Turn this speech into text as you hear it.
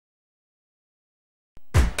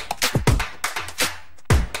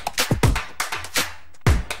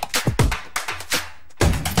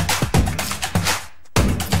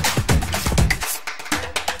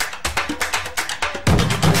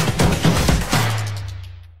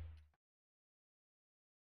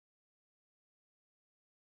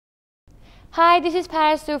Hi, this is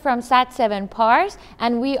Farsi from Sat7 Pars,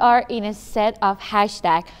 and we are in a set of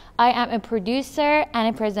Hashtag. I am a producer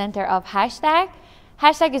and a presenter of Hashtag.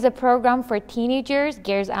 Hashtag is a program for teenagers,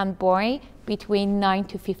 girls and boys between 9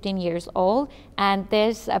 to 15 years old, and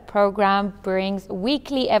this program brings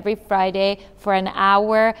weekly every Friday for an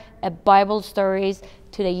hour Bible stories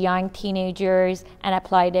to the young teenagers and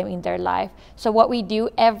apply them in their life. So what we do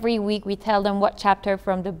every week, we tell them what chapter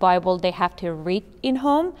from the Bible they have to read in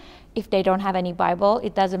home. If they don't have any Bible,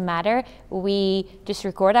 it doesn't matter. We just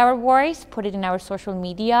record our voice, put it in our social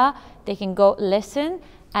media. They can go listen,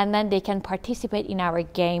 and then they can participate in our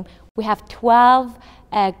game. We have 12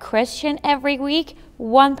 questions every week.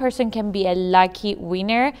 One person can be a lucky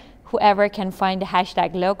winner, whoever can find the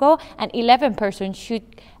Hashtag logo, and 11 persons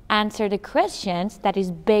should answer the questions that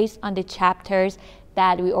is based on the chapters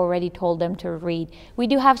that we already told them to read. We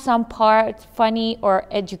do have some parts, funny or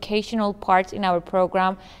educational parts in our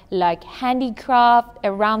program, like handicraft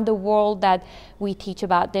around the world that we teach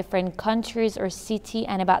about different countries or city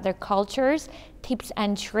and about their cultures, tips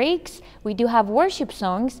and tricks. We do have worship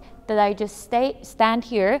songs that I just stand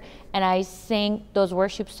here and I sing those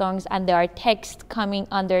worship songs, and there are texts coming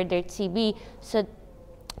under their TV, so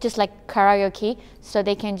just like karaoke, so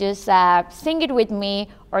they can just sing it with me,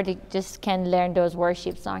 or they just can learn those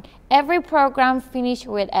worship songs. Every program finish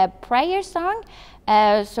with a prayer song,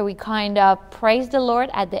 so we kind of praise the Lord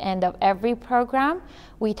at the end of every program.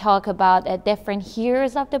 We talk about different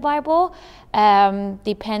heroes of the Bible,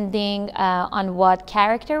 depending on what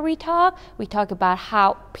character we talk. We talk about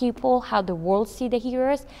how the world see the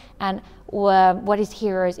heroes, and what is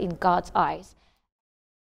heroes in God's eyes.